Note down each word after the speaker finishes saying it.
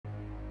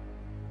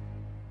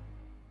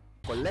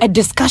A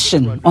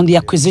discussion on the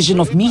acquisition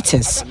of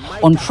meters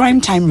on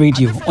primetime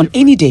radio on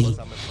any day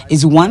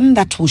is one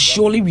that will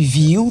surely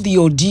reveal the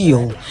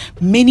ordeal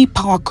many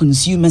power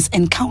consumers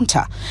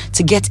encounter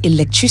to get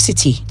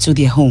electricity to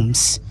their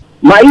homes.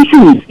 My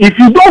issue is, if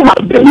you don't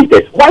have the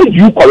meters, why do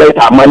you collect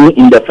our money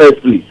in the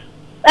first place?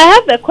 I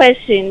have a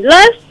question.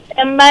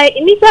 My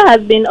meter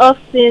has been off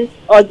since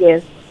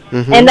August,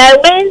 and I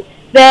went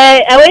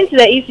to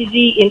the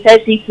ECG in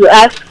Tashi to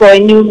ask for a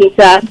new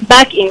meter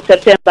back in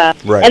September,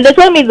 and they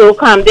told me they'll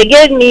come. They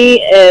gave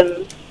me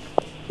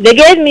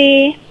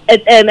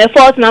a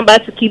false number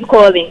to keep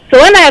calling. So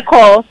when I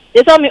call,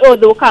 they told me, oh,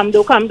 they'll come, and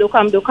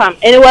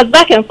it was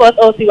back and forth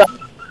all through.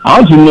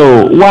 How do you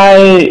know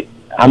why?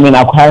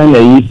 Acquiring a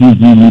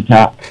ECG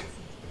meter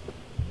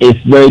is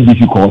very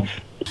difficult.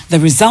 The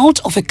result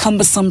of a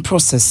cumbersome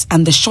process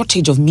and the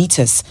shortage of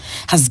meters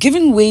has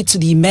given way to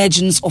the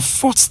emergence of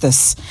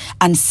fraudsters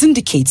and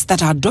syndicates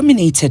that are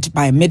dominated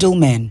by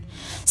middlemen.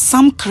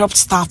 Some corrupt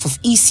staff of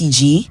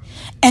ECG,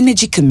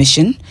 Energy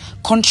Commission,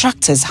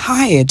 contractors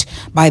hired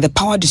by the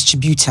power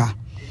distributor,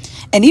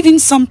 and even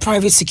some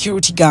private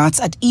security guards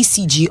at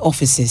ECG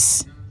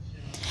offices.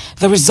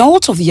 The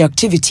result of the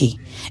activity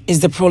is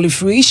the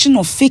proliferation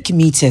of fake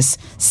meters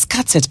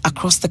scattered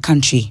across the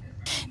country.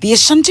 The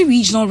Ashanti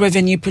Regional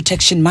Revenue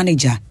Protection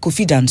Manager,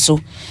 Kofi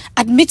Danso,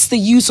 admits the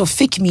use of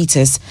fake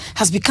meters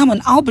has become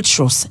an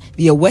albatross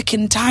they are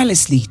working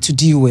tirelessly to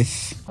deal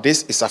with.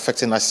 This is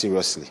affecting us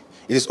seriously.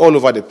 It is all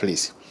over the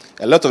place.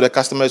 A lot of the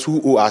customers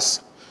who owe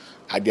us,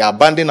 they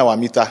abandon our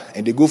meter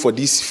and they go for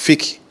these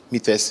fake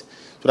meters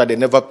so that they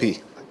never pay.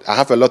 I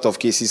have a lot of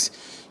cases.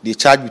 They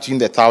charge between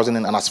the 1,000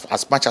 and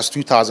as much as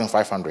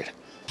 2,500.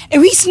 A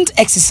recent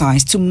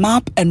exercise to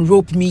map and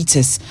rope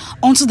meters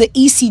onto the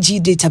ECG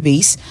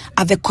database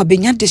at the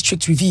Kwabenya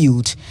district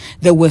revealed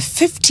there were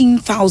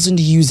 15,000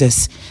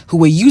 users who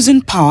were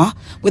using power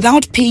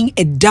without paying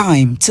a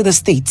dime to the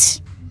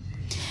state.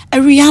 A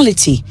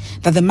reality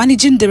that the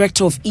managing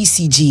director of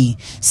ECG,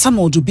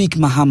 Samuel Dubik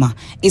Mahama,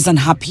 is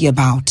unhappy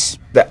about.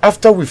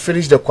 After we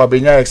finished the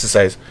Kwabenya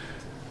exercise,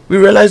 we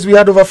realized we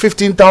had over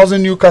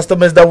 15,000 new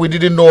customers that we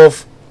didn't know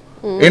of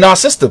in our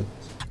system.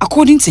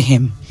 According to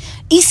him,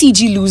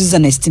 ECG loses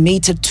an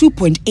estimated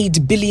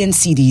 2.8 billion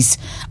cedis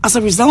as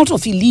a result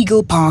of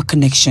illegal power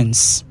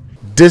connections.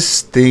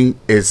 This thing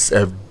is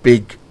a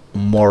big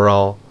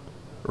moral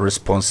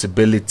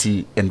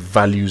responsibility and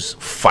values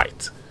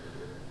fight.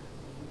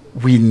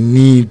 We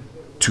need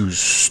to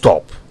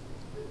stop.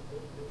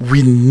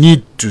 We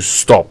need to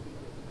stop.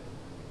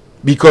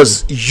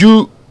 Because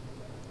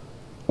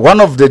one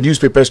of the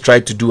newspapers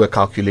tried to do a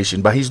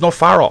calculation, but he's not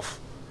far off.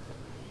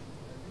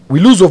 We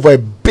lose over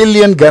 1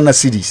 billion Ghana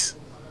cedis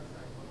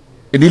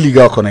in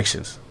illegal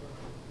connections.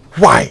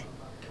 Why?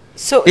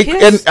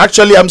 And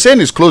actually, I'm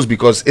saying it's close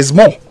because it's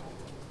more.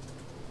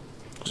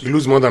 You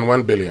lose more than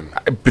 1 billion.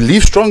 I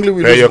believe strongly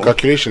we lose your more.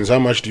 calculations, how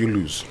much do you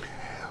lose?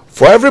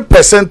 For every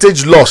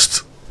percentage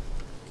lost,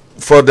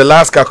 for the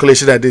last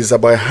calculation I did, is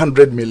about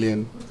 100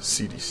 million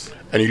cedis.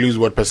 And you lose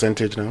what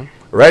percentage now?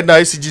 Right now,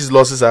 ECG's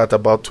losses are at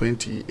about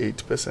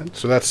 28%.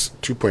 So that's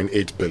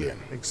 2.8 billion.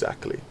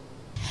 Exactly.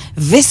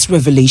 This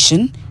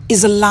revelation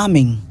is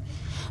alarming.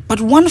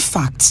 But one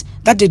fact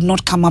that did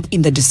not come up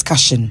in the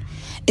discussion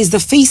is the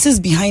faces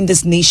behind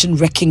this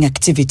nation-wrecking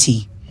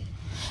activity.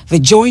 The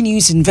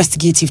JoyNews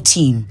investigative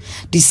team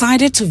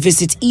decided to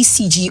visit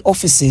ECG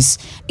offices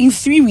in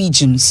 3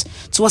 regions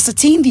to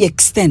ascertain the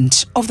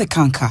extent of the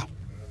canker.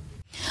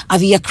 At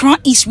the Accra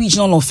East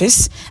Regional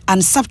Office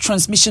and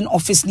Sub-Transmission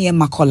Office near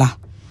Makola,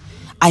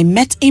 I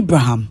met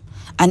Abraham,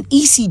 an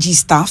ECG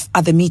staff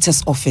at the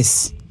meters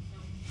office.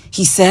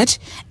 He said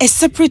a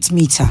separate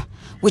meter,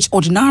 which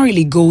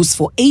ordinarily goes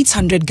for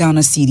 800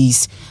 Ghana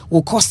cedis,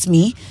 will cost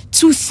me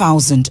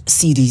 2,000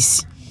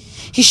 cedis.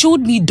 He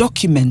showed me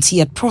documents he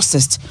had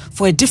processed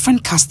for a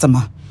different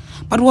customer,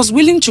 but was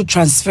willing to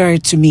transfer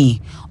it to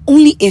me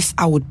only if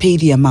I would pay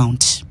the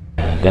amount.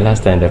 The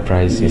last time the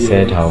price, you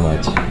said how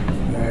much?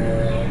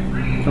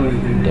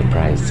 The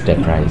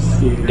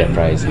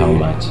price, how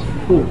much?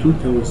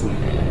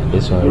 2,000.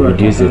 This one,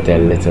 reduce it a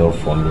little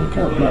for me.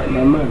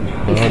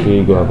 How do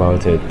you go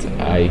about it?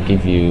 I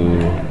give you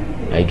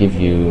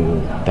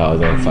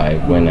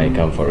 1,500 when I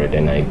come for it,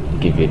 and I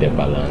give you the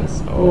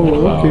balance.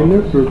 Okay,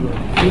 no problem.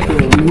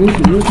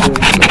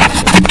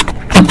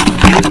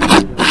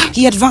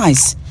 He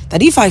advised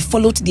that if I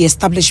followed the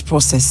established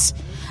process,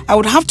 I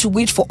would have to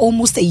wait for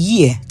almost a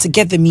year to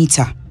get the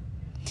meter.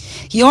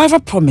 He, however,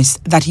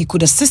 promised that he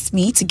could assist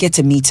me to get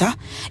a meter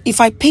if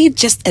I paid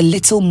just a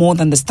little more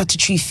than the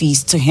statutory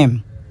fees to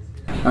him.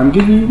 I'm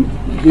giving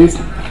this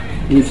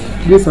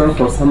one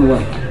for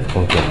someone.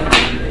 Okay.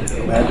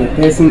 But the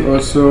person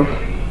also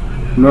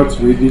not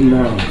ready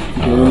now.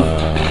 Then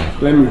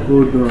let me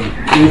hold on.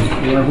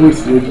 If who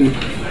is ready,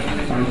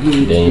 I'll give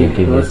it then you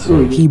give it to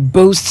him. He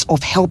boasts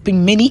of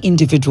helping many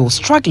individuals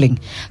struggling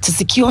to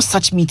secure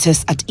such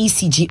meters at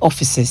ECG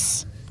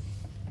offices.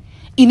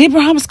 In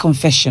Abraham's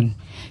confession,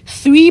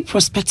 3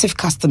 prospective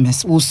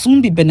customers will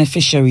soon be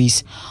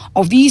beneficiaries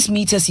of these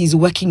meters he's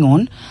working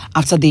on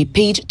after they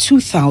paid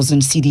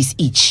 2,000 cedis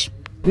each.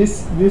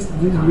 This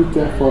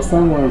meter for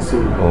someone so.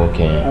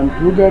 Okay. And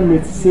program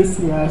it 6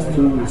 last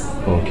 2 weeks.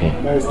 Okay.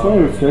 But it's not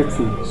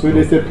reflecting. So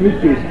there's a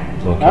prepaid.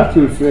 Okay. Have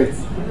to reflect.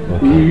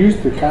 Okay. You use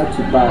the card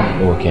to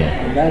buy. Okay.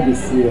 And that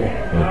is here.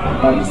 Okay.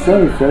 But it's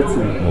not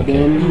reflecting. Okay.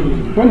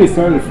 Then when it's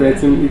not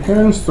reflecting, you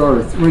can't store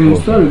it. When you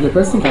store it, the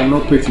person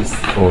cannot purchase.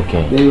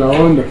 Okay. Then you are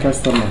on the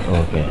customer.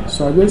 Okay.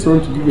 So I just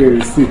want to give you a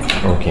receipt.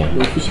 Okay.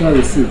 The official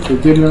receipt, the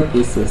general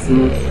process. You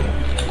know,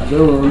 I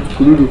don't want to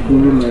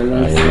kulu my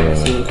lifestyle.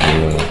 So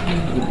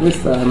this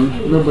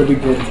time, nobody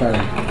gets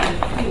time.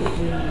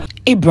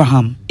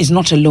 Abraham is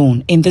not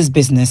alone in this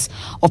business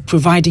of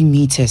providing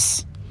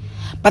meters.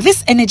 But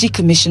this Energy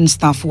Commission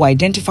staff who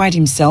identified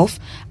himself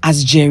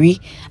as Jerry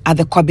at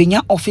the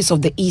Kwabenya office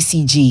of the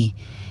ECG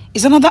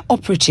is another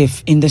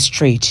operative in this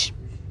trade.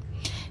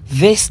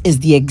 This is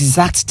the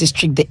exact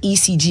district the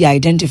ECG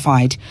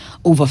identified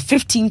over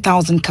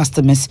 15,000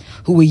 customers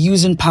who were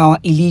using power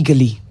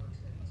illegally.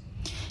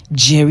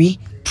 Jerry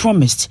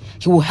promised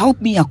he will help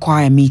me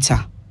acquire a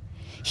meter.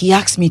 He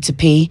asked me to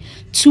pay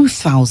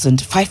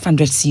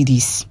 2,500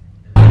 cedis.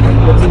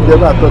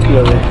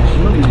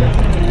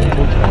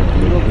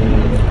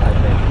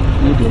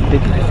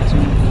 Take like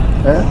two.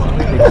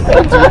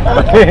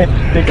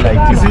 Take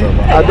like two. See,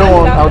 I don't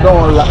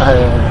want like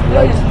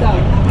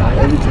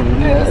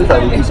everything. If I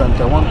will do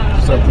something, I want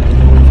something to do.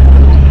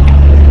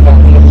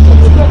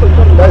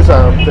 That's why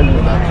I'm telling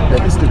you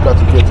that the sticker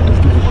to get is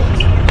difficult.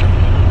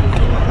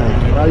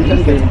 Now you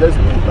can get it. There's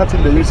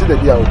nothing that you see the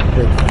day I will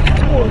prepare.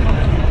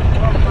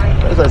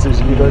 That's why I say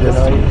you don't just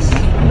do this. You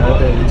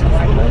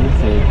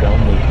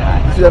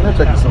see, your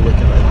network is not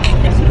working right.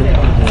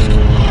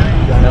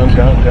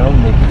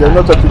 They're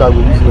not talking that we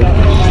use it.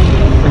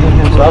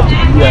 So I have to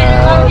be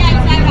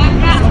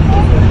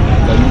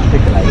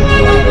Take like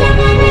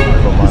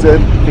 200 from he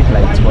said, take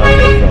like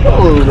 200 from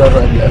oh, right.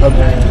 I love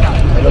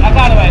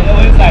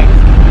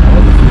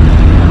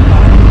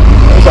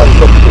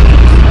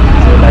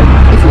So like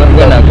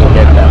when I go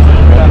get that.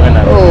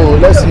 Oh,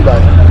 let's see by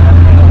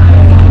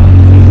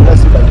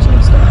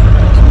Tuesday.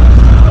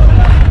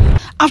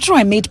 After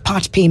I made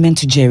part payment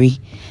to Jerry,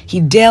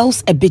 he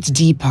delves a bit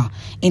deeper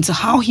into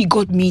how he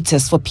got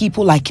meters for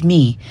people like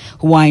me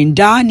who are in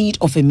dire need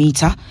of a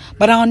meter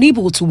but are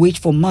unable to wait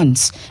for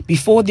months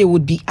before they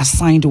would be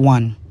assigned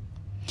one.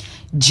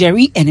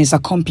 Jerry and his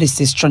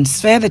accomplices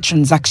transfer the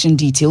transaction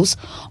details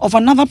of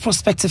another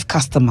prospective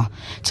customer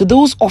to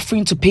those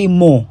offering to pay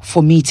more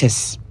for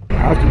meters. I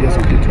have to get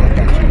something to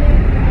attach to.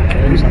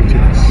 Do some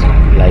changes.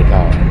 Like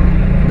how?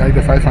 Like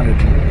the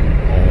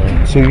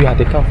 500. So you had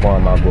to come for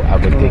him, I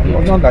go take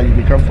it. Not that you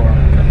become for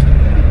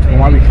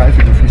 1 week, 5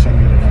 to fish and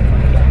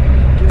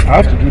I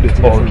have to do the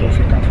thing for the fish.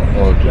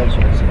 Okay.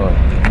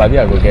 Maybe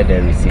I go get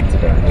the receipt to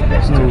them.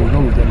 No,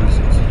 we get the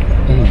receipt.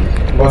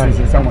 Because it's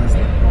in someone's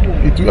name.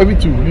 Every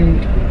two,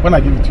 when I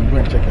give it to you, go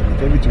and check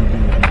it. Every two will be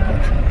in the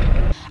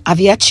contract. At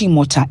the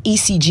Achimota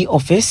ECG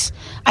office,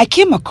 I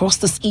came across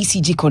this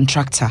ECG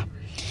contractor.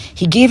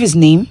 He gave his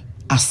name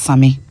as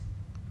Sami.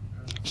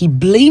 He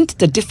blamed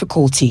the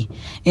difficulty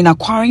in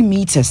acquiring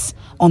meters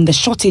on the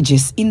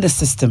shortages in the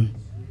system.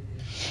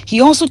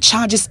 He also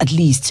charges at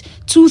least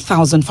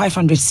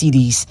 2,500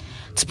 cedis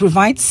to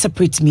provide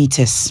separate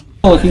meters.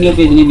 Oh, single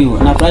page new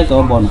na price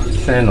or bono.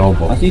 Send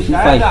over. I see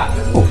 25.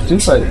 Oh,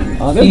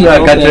 25. Maybe I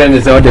can train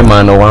this other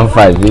man or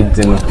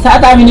 15.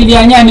 Sata mi ni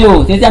dia nya ni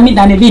o. Se mi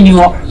dan e bi ni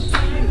ho.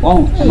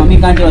 Oh, ma mi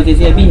kan tell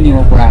se bi ni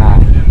ho kura.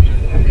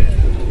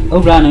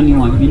 Obra no ni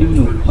won, bi ni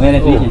no. O yele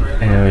patient.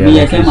 Mi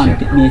ye se man,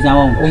 mi sa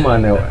won. O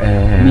man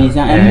mi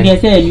sa em dia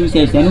se you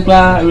say se no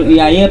kura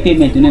ya ye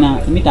payment ni na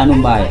mi ta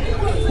no buy.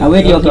 Na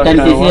we di o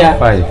kitani se ya.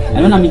 I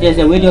no mi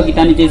se we di o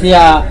kitani se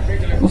ya.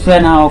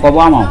 Friend now ko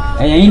bama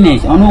e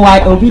ines onu wa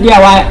obi dia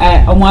wa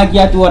omo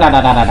agia to da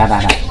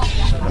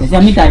se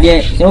mi ta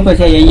de se o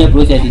pese yen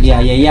process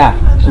dia ye ya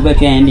o be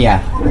ken dia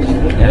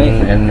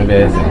en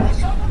be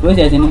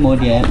process ni mo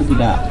dia o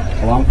da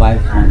 15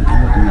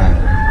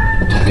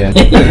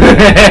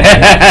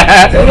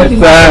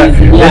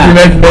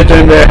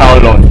 how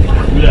long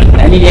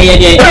ani ye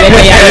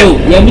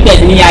you mi ta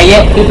ni ya ye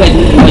to pese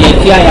ni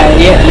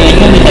ye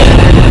mi ta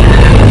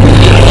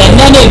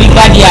no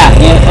everybody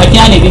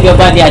otiane bibio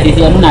body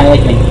atisi anu na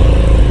yeche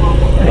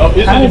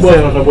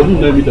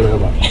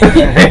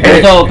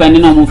so open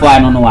no mu fa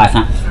no no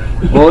wasa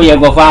o ye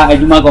go fa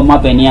aduma go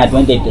mapeni at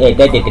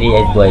 33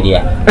 years boy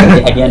dia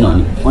again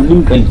on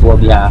onim 24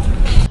 bia.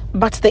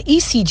 But the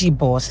ECG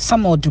boss,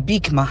 Samuel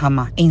Dubik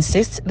Mahama,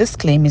 insists this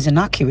claim is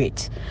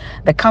inaccurate.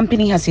 The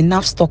company has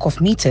enough stock of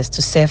meters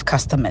to serve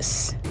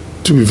customers.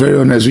 To be very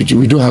honest with you,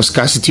 we don't have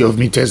scarcity of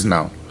meters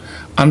now.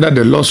 Under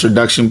the loss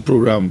reduction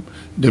program,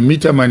 the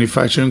meter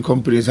manufacturing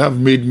companies have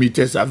made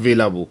meters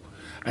available.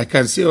 I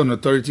can say on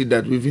authority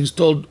that we've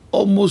installed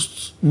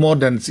almost more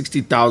than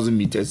 60,000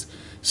 meters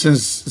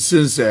since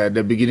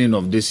the beginning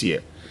of this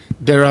year.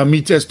 There are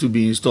meters to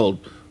be installed.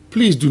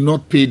 Please do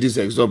not pay these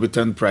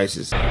exorbitant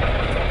prices.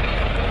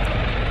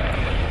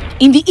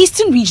 In the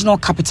eastern regional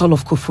capital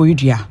of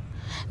Koforidua,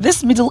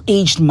 this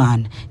middle-aged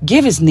man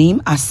gave his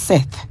name as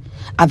Seth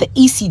at the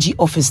ECG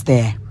office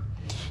there.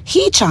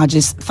 He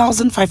charges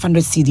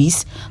 1,500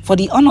 cedis for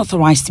the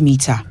unauthorized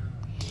meter.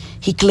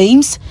 He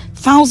claims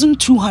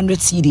 1,200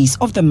 cedis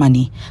of the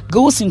money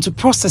goes into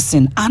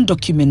processing and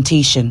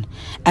documentation,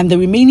 and the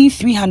remaining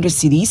 300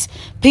 cedis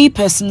pay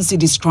persons he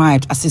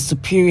described as his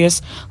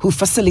superiors who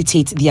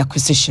facilitate the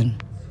acquisition.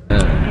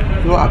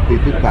 So I pay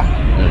paper.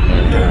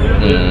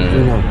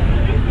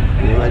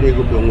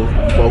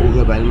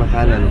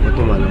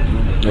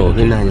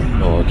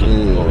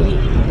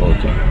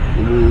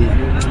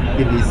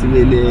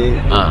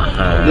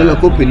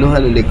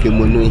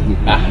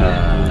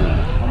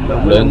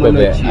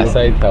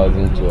 Aside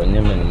 1,000 to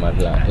Yemen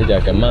Matla, it's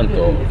like a month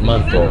or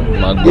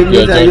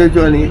You're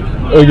joining.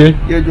 okay.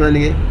 You're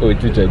joining. Oh,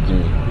 teacher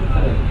Jimmy.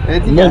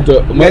 Month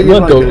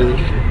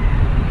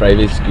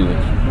private school.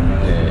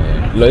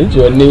 Lunch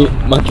only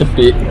month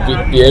pay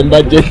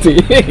budget.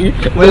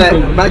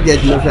 Well,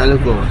 budget no shall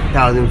go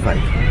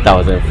 1,500.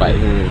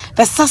 1,500.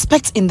 The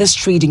suspects in this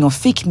trading of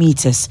fake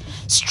meters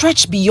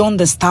stretch beyond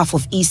the staff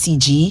of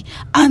ECG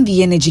and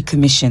the Energy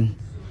Commission.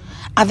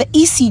 At the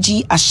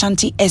ECG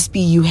Ashanti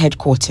SBU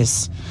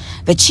headquarters,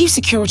 the chief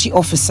security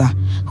officer,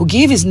 who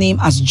gave his name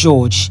as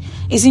George,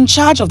 is in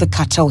charge of the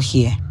cartel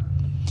here.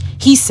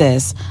 He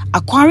says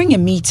acquiring a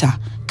meter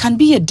can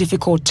be a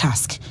difficult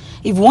task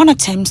if one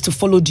attempts to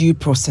follow due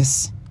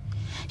process.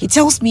 He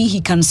tells me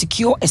he can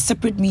secure a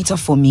separate meter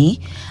for me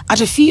at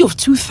a fee of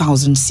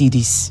 2,000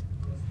 cedis.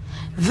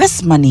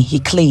 This money, he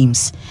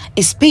claims,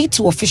 is paid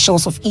to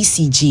officials of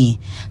ECG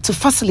to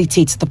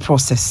facilitate the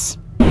process.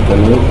 So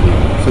you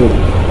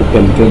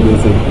can tell me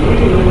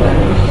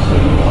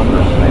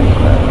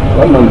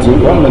 1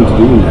 month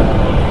doing that.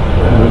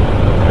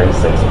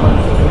 6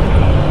 months.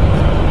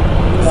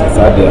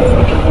 Saturday.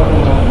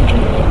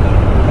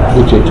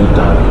 Which is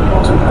 2,000.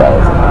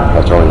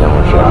 That's all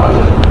I'm sure.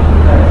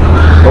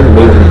 What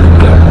made you do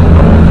that?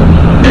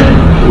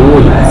 Oh,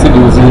 see the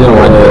using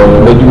one,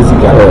 made you see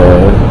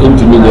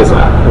intermediate.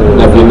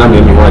 Never know me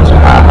watch.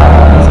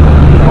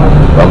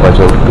 How much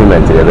of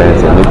payment you have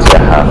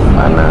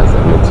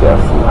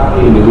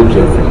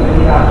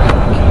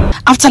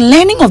After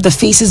learning of the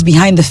faces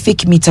behind the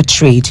fake meter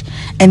trade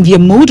and their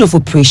mode of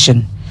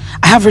operation,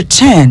 I have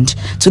returned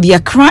to the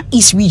Accra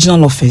East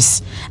Regional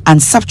Office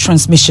and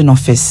Sub-Transmission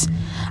Office.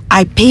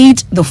 I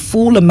paid the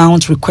full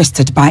amount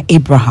requested by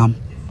Abraham.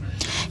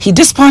 He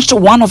dispatched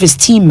one of his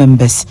team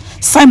members,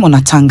 Simon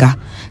Atanga,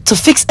 to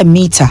fix a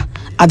meter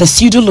at the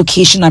pseudo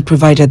location I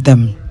provided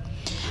them.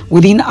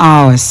 Within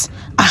hours,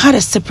 I had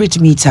a separate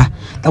meter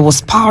that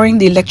was powering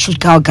the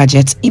electrical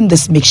gadget in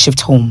this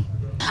makeshift home.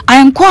 I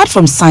inquired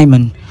from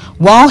Simon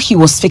while he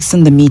was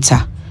fixing the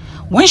meter,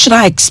 when should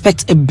I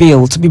expect a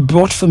bill to be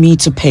brought for me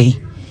to pay?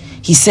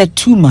 He said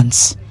 2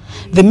 months.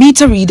 The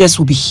meter readers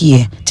will be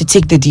here to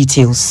take the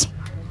details.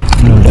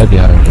 No, that'd be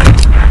hard.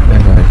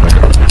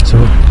 So,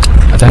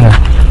 Atanga,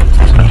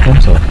 so in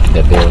terms of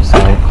the bills,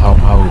 how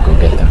we go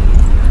get them?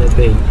 The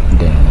pay.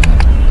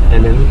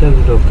 And the meter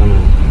reader will come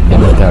in. The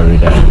meter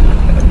reader,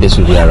 this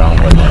will be around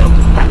what time?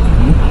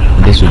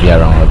 This will be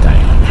around what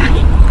time?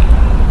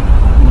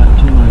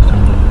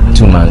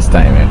 2 months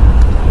time.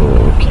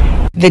 Oh, okay.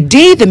 The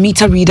day the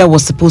meter reader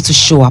was supposed to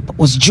show up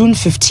was June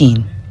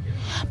 15.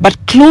 But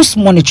close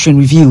monitoring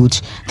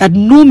revealed that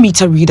no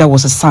meter reader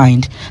was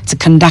assigned to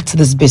conduct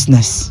this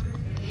business.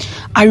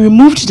 I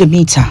removed the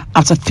meter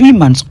after 3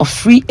 months of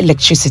free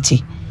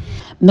electricity.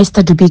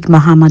 Mr. Dubik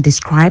Mahama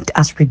described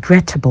as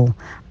regrettable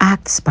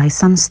acts by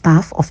some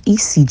staff of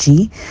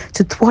ECG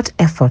to thwart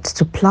efforts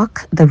to plug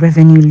the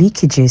revenue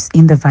leakages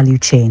in the value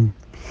chain.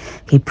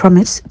 He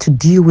promised to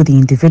deal with the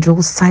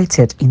individuals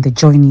cited in the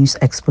JoyNews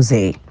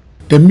Exposé.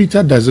 The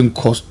meter doesn't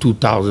cost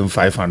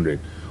 2,500.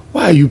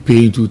 Why are you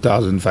paying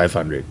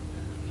 2,500?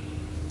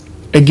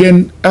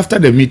 Again, after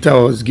the meter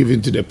was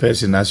given to the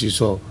person, as you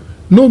saw,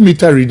 no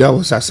meter reader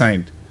was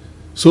assigned.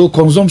 So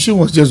consumption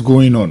was just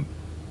going on.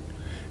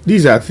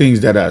 These are things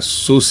that are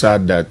so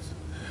sad that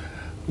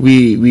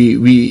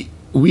we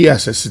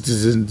as a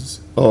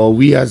citizens, or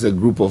we as a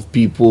group of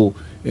people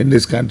in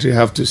this country,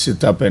 have to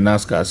sit up and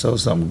ask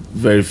ourselves some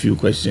very few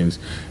questions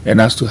and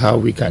as to how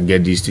we can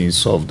get these things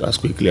solved as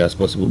quickly as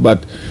possible.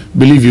 But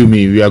believe you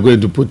me, we are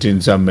going to put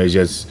in some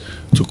measures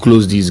to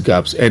close these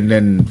gaps and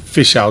then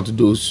fish out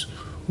those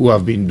who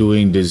have been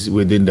doing this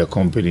within the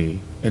company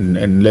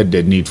and let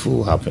the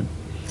needful happen.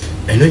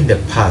 I know in the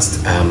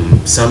past,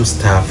 some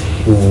staff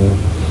who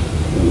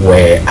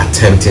were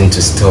attempting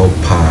to steal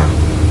power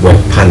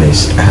were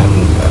punished.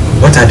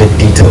 What are the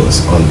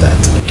details on that?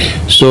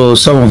 So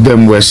some of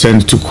them were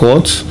sent to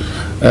court.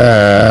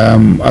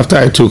 After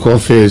I took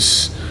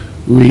office,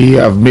 we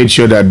have made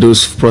sure that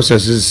those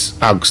processes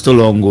are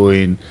still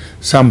ongoing.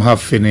 Some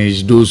have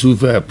finished. Those whose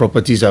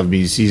properties have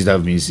been seized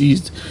have been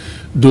seized.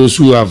 Those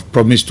who have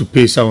promised to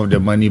pay some of the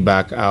money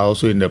back are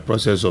also in the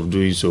process of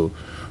doing so.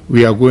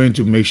 We are going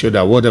to make sure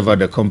that whatever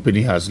the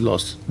company has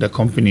lost, the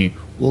company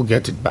will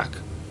get it back.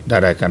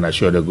 That I can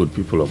assure the good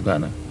people of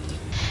Ghana.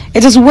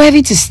 It is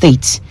worthy to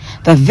state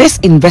that this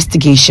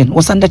investigation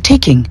was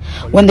undertaken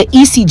when the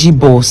ECG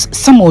boss,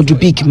 Samuel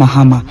Dubik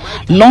Mahama,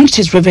 launched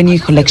his revenue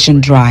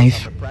collection drive.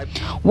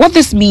 What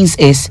this means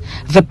is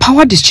the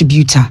power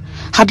distributor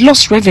had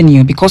lost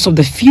revenue because of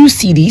the few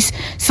CDs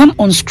some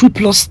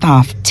unscrupulous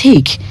staff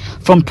take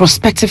from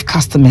prospective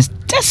customers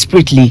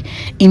desperately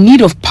in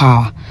need of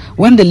power,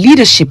 when the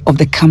leadership of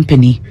the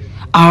company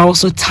are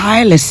also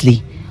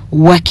tirelessly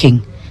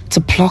working to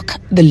plug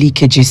the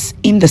leakages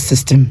in the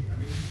system.